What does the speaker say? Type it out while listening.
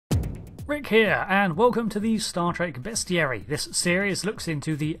Rick here, and welcome to the Star Trek Bestiary. This series looks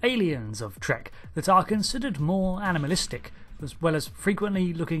into the aliens of Trek that are considered more animalistic, as well as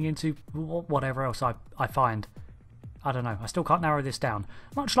frequently looking into whatever else I find. I don't know, I still can't narrow this down.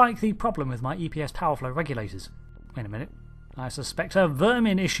 Much like the problem with my EPS power flow regulators. Wait a minute. I suspect a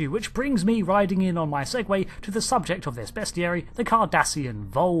vermin issue, which brings me riding in on my segue to the subject of this bestiary, the Cardassian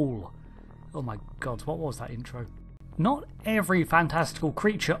Vole. Oh my god, what was that intro? Not every fantastical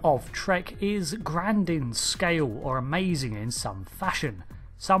creature of Trek is grand in scale or amazing in some fashion.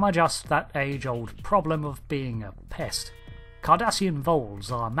 Some are just that age-old problem of being a pest. Cardassian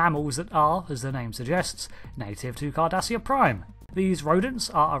voles are mammals that are, as the name suggests, native to Cardassia Prime. These rodents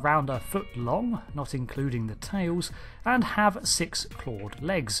are around a foot long, not including the tails, and have 6 clawed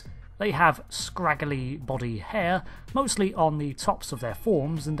legs. They have scraggly body hair, mostly on the tops of their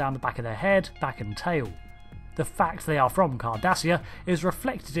forms and down the back of their head, back and tail. The fact they are from Cardassia is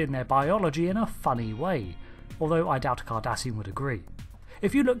reflected in their biology in a funny way, although I doubt a Cardassian would agree.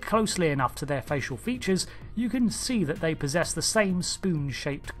 If you look closely enough to their facial features, you can see that they possess the same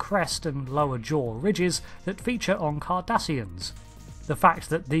spoon-shaped crest and lower jaw ridges that feature on Cardassians. The fact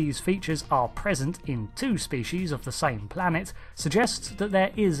that these features are present in 2 species of the same planet suggests that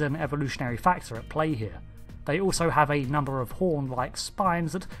there is an evolutionary factor at play here. They also have a number of horn-like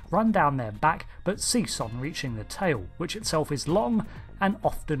spines that run down their back but cease on reaching the tail, which itself is long and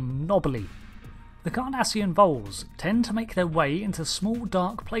often knobbly. The Cardassian voles tend to make their way into small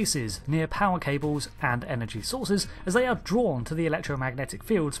dark places near power cables and energy sources as they are drawn to the electromagnetic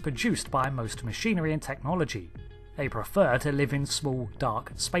fields produced by most machinery and technology. They prefer to live in small,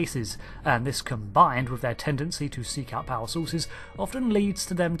 dark spaces, and this combined with their tendency to seek out power sources often leads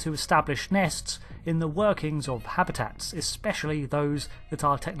to them to establish nests in the workings of habitats, especially those that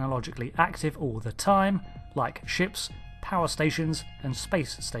are technologically active all the time, like ships, power stations, and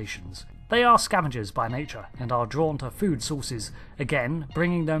space stations. They are scavengers by nature and are drawn to food sources, again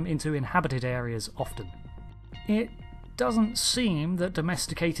bringing them into inhabited areas often. It doesn't seem that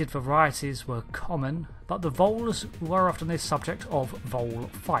domesticated varieties were common, but the voles were often the subject of vole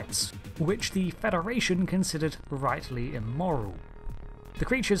fights, which the Federation considered rightly immoral. The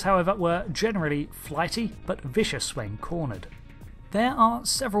creatures, however, were generally flighty but vicious when cornered. There are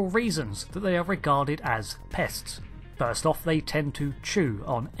several reasons that they are regarded as pests. First off, they tend to chew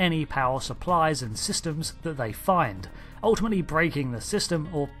on any power supplies and systems that they find, ultimately breaking the system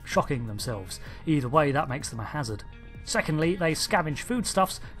or shocking themselves. Either way, that makes them a hazard. Secondly, they scavenge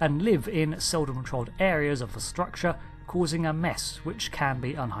foodstuffs and live in seldom-trod areas of the structure, causing a mess which can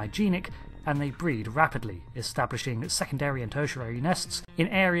be unhygienic, and they breed rapidly, establishing secondary and tertiary nests in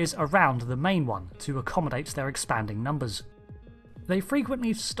areas around the main one to accommodate their expanding numbers. They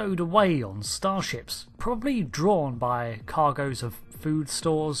frequently stowed away on starships, probably drawn by cargoes of food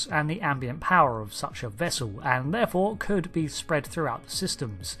stores and the ambient power of such a vessel, and therefore could be spread throughout the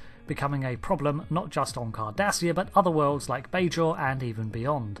systems, becoming a problem not just on Cardassia but other worlds like Bajor and even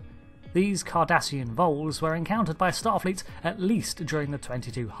beyond. These Cardassian voles were encountered by Starfleet at least during the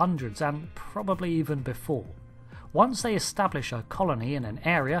 2200s and probably even before. Once they establish a colony in an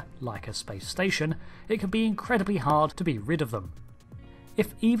area, like a space station, it can be incredibly hard to be rid of them.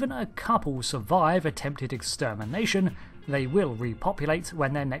 If even a couple survive attempted extermination, they will repopulate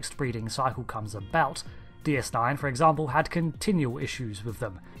when their next breeding cycle comes about. DS9, for example, had continual issues with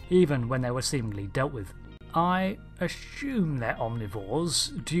them, even when they were seemingly dealt with. I assume they're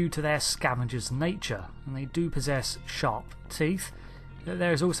omnivores due to their scavenger's nature, and they do possess sharp teeth.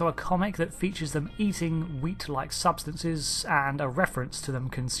 There is also a comic that features them eating wheat-like substances and a reference to them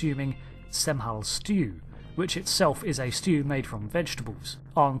consuming semhal stew, which itself is a stew made from vegetables.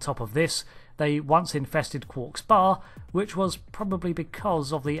 On top of this, they once infested Quark's bar, which was probably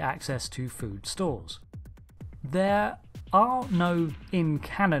because of the access to food stores. There are no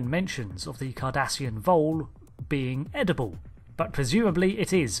in-canon mentions of the Cardassian vole being edible, but presumably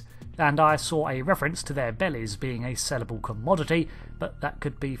it is, and I saw a reference to their bellies being a sellable commodity, but that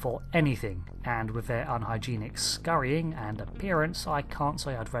could be for anything, and with their unhygienic scurrying and appearance, I can't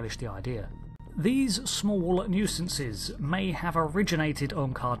say I'd relish the idea. These small nuisances may have originated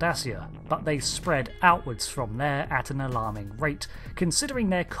on Cardassia, but they spread outwards from there at an alarming rate. Considering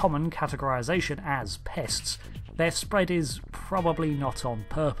their common categorisation as pests, their spread is probably not on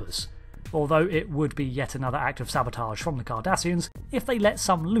purpose, although it would be yet another act of sabotage from the Cardassians if they let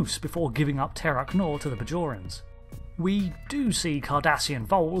some loose before giving up Terak Nor to the Bajorans. We do see Cardassian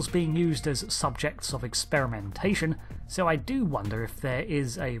voles being used as subjects of experimentation, so I do wonder if there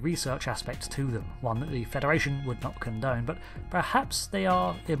is a research aspect to them, one that the Federation would not condone, but perhaps they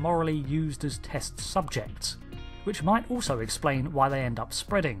are immorally used as test subjects, which might also explain why they end up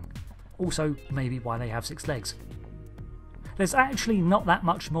spreading. also maybe why they have 6 legs. There's actually not that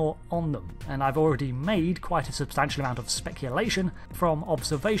much more on them, and I've already made quite a substantial amount of speculation from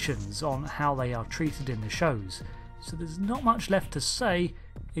observations on how they are treated in the shows, so there's not much left to say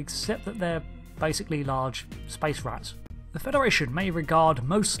except that they're basically large space rats. The Federation may regard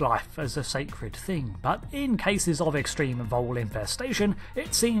most life as a sacred thing, but in cases of extreme Vole infestation,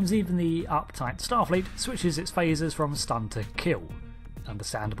 it seems even the uptight Starfleet switches its phasers from stun to kill.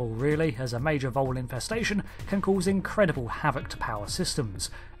 Understandable really, as a major Vole infestation can cause incredible havoc to power systems,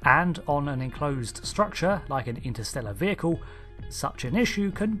 and on an enclosed structure like an interstellar vehicle, such an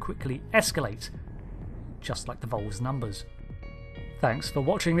issue can quickly escalate, just like the Vole's numbers. Thanks for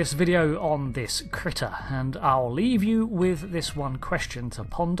watching this video on this critter, and I'll leave you with this one question to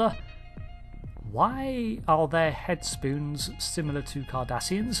ponder. Why are their head spoons similar to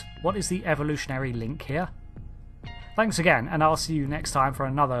Cardassians? What is the evolutionary link here? Thanks again, and I'll see you next time for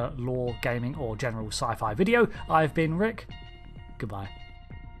another lore, gaming or general sci-fi video. I've been Rick. Goodbye.